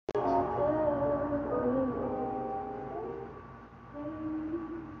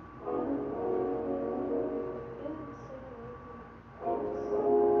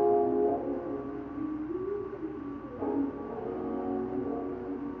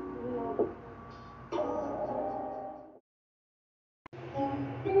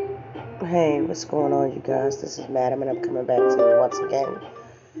Hey, what's going on, you guys? This is Madam, and I'm coming back to you once again.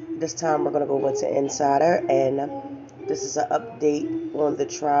 This time, we're going to go into Insider, and this is an update on the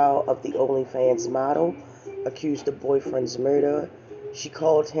trial of the OnlyFans model accused of boyfriend's murder. She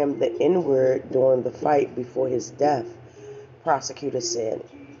called him the N-word during the fight before his death, prosecutor said.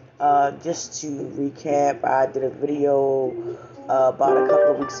 Just to recap, I did a video about a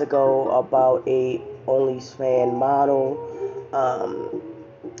couple of weeks ago about a OnlyFans model.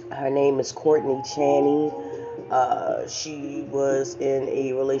 Her name is Courtney Chaney. She was in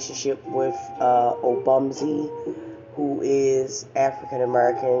a relationship with Obumsy, who is African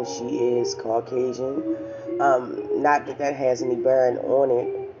American. She is Caucasian. Not that that has any bearing on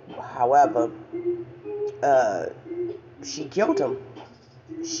it. However, she killed him.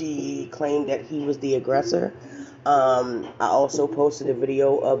 She claimed that he was the aggressor. I also posted a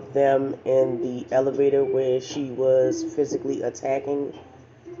video of them in the elevator where she was physically attacking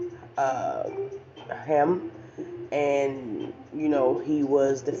him, and he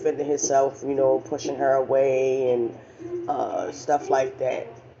was defending himself, pushing her away and stuff like that.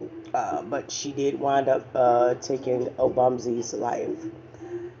 But she did wind up taking Obumsy's life.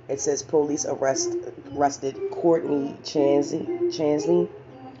 It says police arrested Courtney Chansley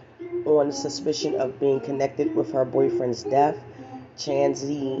on suspicion of being connected with her boyfriend's death.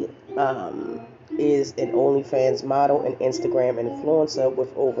 Chansley is an OnlyFans model and Instagram influencer with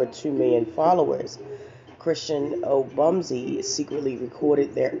over 2 million followers. Christian Obumsy secretly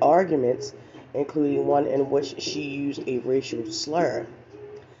recorded their arguments, including one in which she used a racial slur.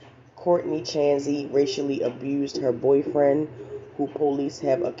 Courtney Chansley racially abused her boyfriend, who police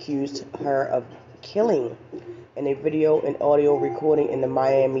have accused her of killing. In a video and audio recording in the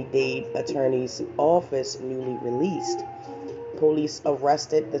Miami-Dade attorney's office newly released, police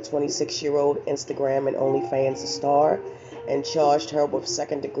arrested the 26-year-old Instagram and OnlyFans star and charged her with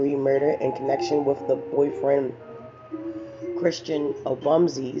second-degree murder in connection with the boyfriend Christian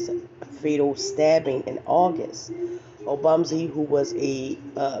Obumsy's fatal stabbing in August. Obumsy, who was a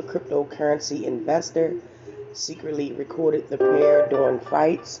cryptocurrency investor, secretly recorded the pair during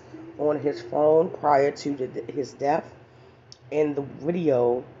fights on his phone prior to his death. In the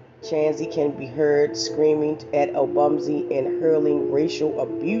video, Chansley can be heard screaming at Obumsy and hurling racial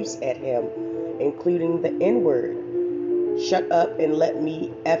abuse at him, including the N-word. "Shut up and let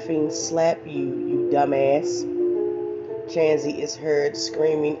me effing slap you, you dumbass." Chansley is heard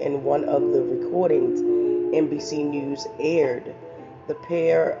screaming in one of the recordings NBC News aired. The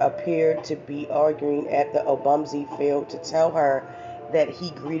pair appeared to be arguing after Obumsy failed to tell her that he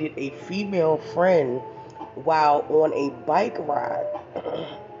greeted a female friend while on a bike ride.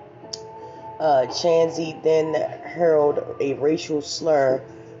 Chansley then hurled a racial slur.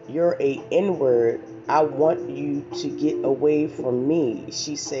 "You're a N-word. I want you to get away from me,"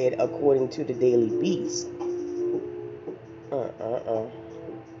 she said, according to the Daily Beast.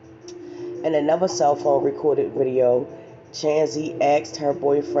 In another cell phone recorded video, Chansley asked her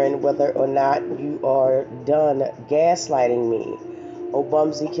boyfriend whether or not "you are done gaslighting me."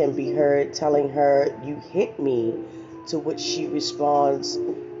 Obumsy can be heard telling her "you hit me," to which she responds,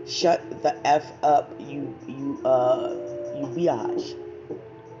 "Shut the F up, you biatch."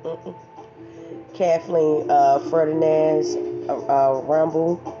 Kathleen Fernandez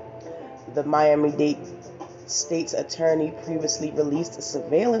Ramble, the Miami-Dade state's attorney, previously released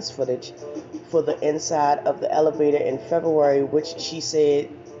surveillance footage for the inside of the elevator in February, which she said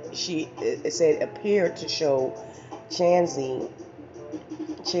appeared to show Chansley,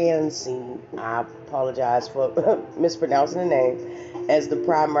 I apologize for mispronouncing the name, as the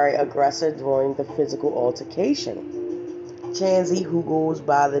primary aggressor during the physical altercation. Chansley, who goes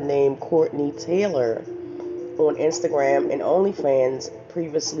by the name Courtney Taylor on Instagram and OnlyFans,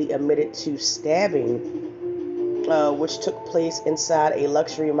 previously admitted to stabbing, which took place inside a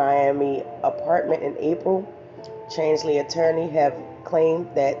luxury Miami apartment in April. Chansley attorney have claimed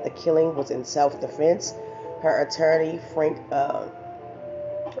that the killing was in self-defense. Her attorney, Frank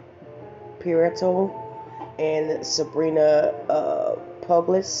Pirito, and Sabrina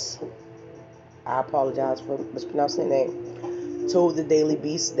Puglis, I apologize for mispronouncing their name, told the Daily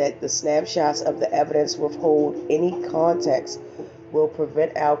Beast that the snapshots of the evidence withhold any context will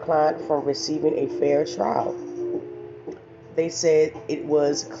prevent our client from receiving a fair trial. They said it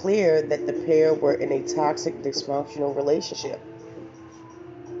was clear that the pair were in a toxic, dysfunctional relationship.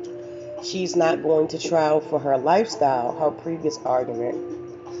 "She's not going to trial for her lifestyle," her previous argument,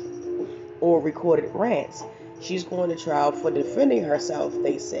 or recorded rants. "She's going to trial for defending herself,"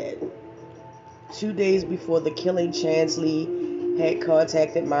 they said. 2 days before the killing, Chansley had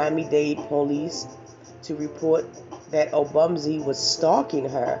contacted Miami-Dade police to report that Obumsy was stalking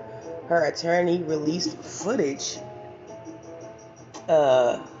her, Her attorney released footage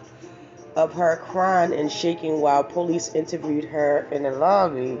of her crying and shaking while police interviewed her in the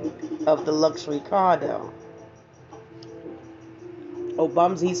lobby of the luxury condo.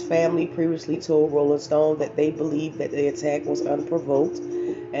 Obumzi's family previously told Rolling Stone that they believed that the attack was unprovoked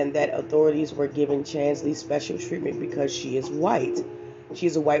and that authorities were giving Chansley special treatment because she is white. She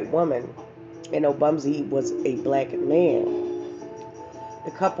is a white woman, and Obumzi was a black man.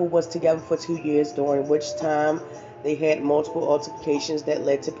 The couple was together for 2 years, during which time they had multiple altercations that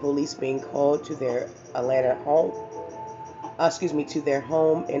led to police being called to their Atlanta home. To their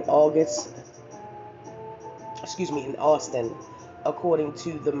home in in Austin, according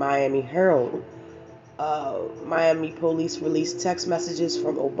to the Miami Herald. Miami police released text messages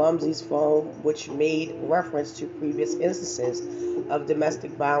from Obumzi's phone which made reference to previous instances of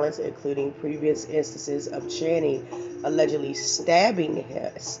domestic violence, including previous instances of Chaney allegedly stabbing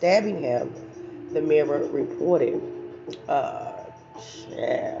him, the Mirror reported.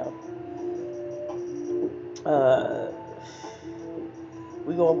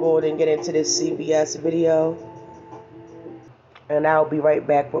 We're going to go ahead and get into this CBS video, and I'll be right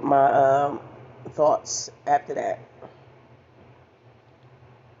back with my thoughts after that.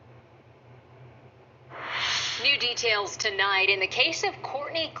 New details tonight in the case of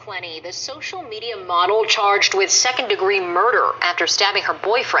Courtney Clenny, the social media model charged with second-degree murder after stabbing her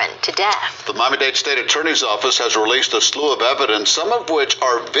boyfriend to death. The Miami-Dade State Attorney's Office has released a slew of evidence, some of which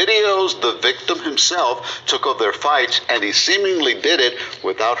are videos the victim himself took of their fights, and he seemingly did it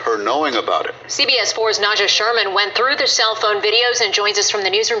without her knowing about it. CBS 4's Naja Sherman went through the cell phone videos and joins us from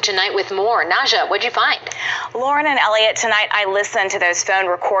the newsroom tonight with more. Naja, what'd you find? Lauren and Elliot, tonight I listened to those phone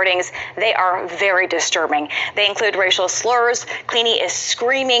recordings. They are very disturbing. They include racial slurs. Clenny is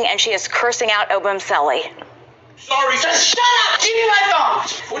screaming and she is cursing out Obumseli. Sorry, just shut up! Give me my phone!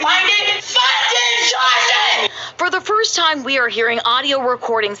 Find it! Charge it! For the first time, we are hearing audio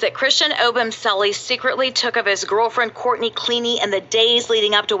recordings that Christian Obumseli secretly took of his girlfriend Courtney Clenny in the days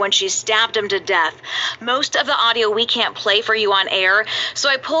leading up to when she stabbed him to death. Most of the audio we can't play for you on air, so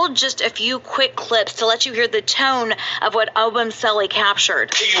I pulled just a few quick clips to let you hear the tone of what Obumseli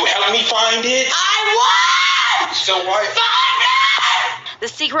captured. Can you help me find it? I won! So what? Find it! The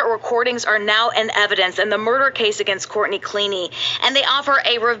secret recordings are now in evidence in the murder case against Courtney Clenny, and they offer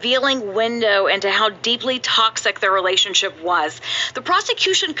a revealing window into how deeply toxic their relationship was. The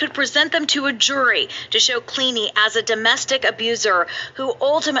prosecution could present them to a jury to show Clenny as a domestic abuser who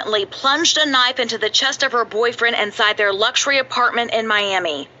ultimately plunged a knife into the chest of her boyfriend inside their luxury apartment in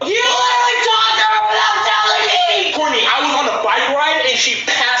Miami. You literally talked to her without telling me! Courtney, I was on a bike ride and she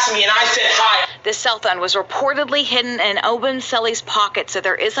passed me and I said hi. The cell phone was reportedly hidden in Obumseli's pocket, so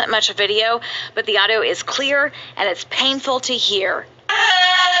there isn't much video, but the audio is clear and it's painful to hear.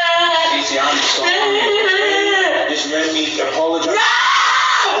 Casey, I'm sorry. Just let me apologize.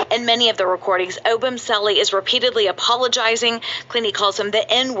 No! In many of the recordings, Obumseli is repeatedly apologizing. Clenny calls him the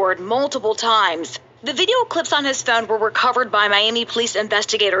N-word multiple times. The video clips on his phone were recovered by Miami police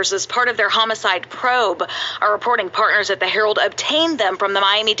investigators as part of their homicide probe. Our reporting partners at the Herald obtained them from the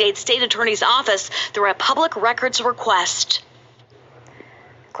Miami-Dade State Attorney's Office through a public records request.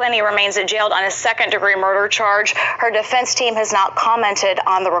 Clenny remains jailed on a second-degree murder charge. Her defense team has not commented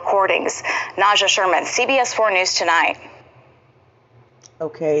on the recordings. Naja Sherman, CBS 4 News Tonight.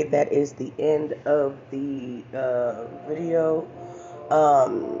 Okay, that is the end of the video.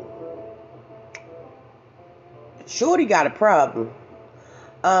 Shorty got a problem,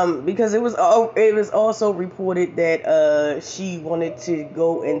 because it was also reported that she wanted to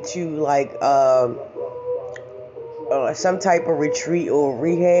go into like some type of retreat or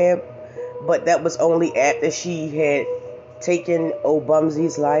rehab, but that was only after she had taken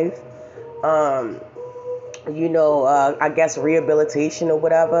Obumzi's life. I guess rehabilitation or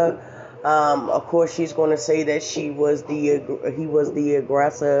whatever. Of course, she's going to say that he was the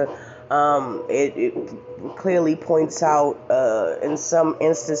aggressor. It clearly points out in some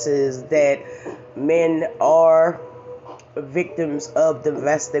instances that men are victims of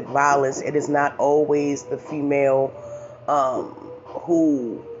domestic violence. It is not always the female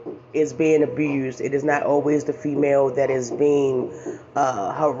who is being abused. It is not always the female that is being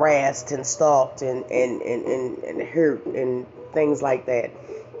harassed and stalked and hurt and things like that.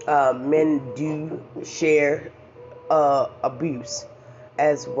 Men do share abuse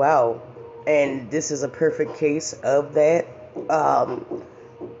as well, and this is a perfect case of that.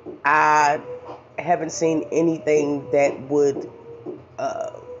 I haven't seen anything that would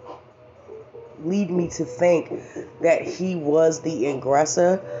lead me to think that he was the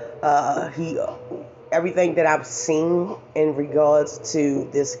aggressor. He everything that I've seen in regards to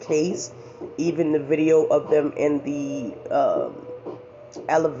this case, even the video of them in the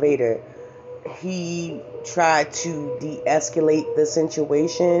elevator, he tried to de-escalate the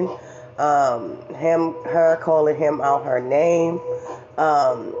situation. Her calling him out her name,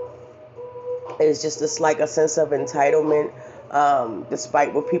 it's just like a sense of entitlement.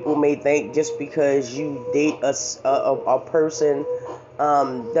 Despite what people may think, just because you date a person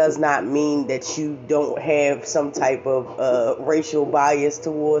does not mean that you don't have some type of racial bias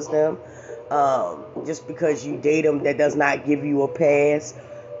towards them. Just because you date them, that does not give you a pass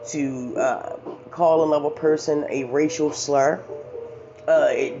to call another person a racial slur.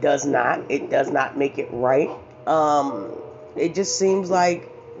 It does not make it right. It just seems like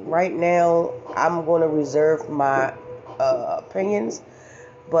right now I'm going to reserve my opinions,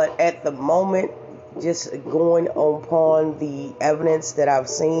 but at the moment, just going upon the evidence that I've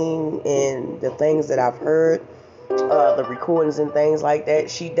seen and the things that I've heard, the recordings and things like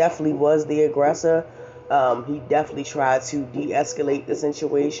that, she definitely was the aggressor. He definitely tried to de-escalate the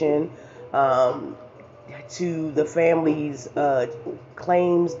situation. To the family's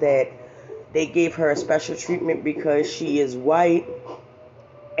claims that they gave her a special treatment because she is white.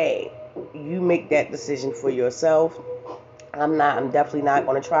 Hey, you make that decision for yourself. I'm definitely not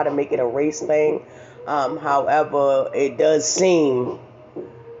going to try to make it a race thing. However, it does seem,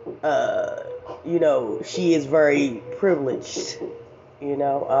 she is very privileged, and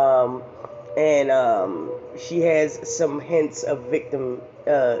she has some hints of victim,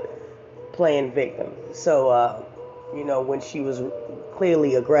 playing victim. So, when she was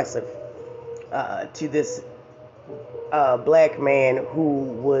clearly aggressive to this black man who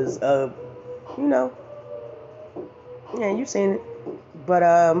was, yeah, you've seen it. But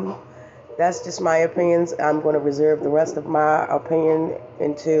that's just my opinions. I'm going to reserve the rest of my opinion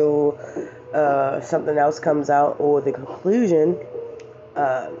until something else comes out or the conclusion.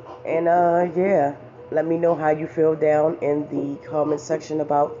 Yeah, let me know how you feel down in the comment section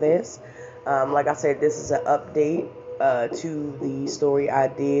about this. Like I said, this is an update to the story I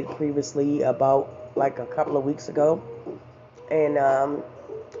did previously about like a couple of weeks ago. And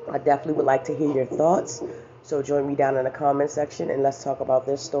I definitely would like to hear your thoughts. So join me down in the comment section and let's talk about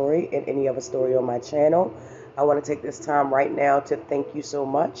this story and any other story on my channel. I want to take this time right now to thank you so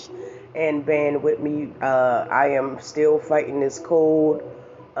much and band with me. I am still fighting this cold.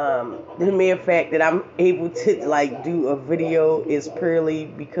 The mere fact that I'm able to do a video is purely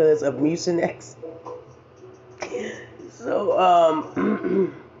because of Mucinex. So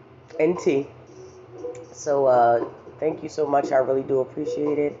and tea. So thank you so much. I really do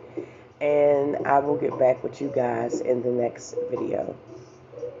appreciate it. And I will get back with you guys in the next video.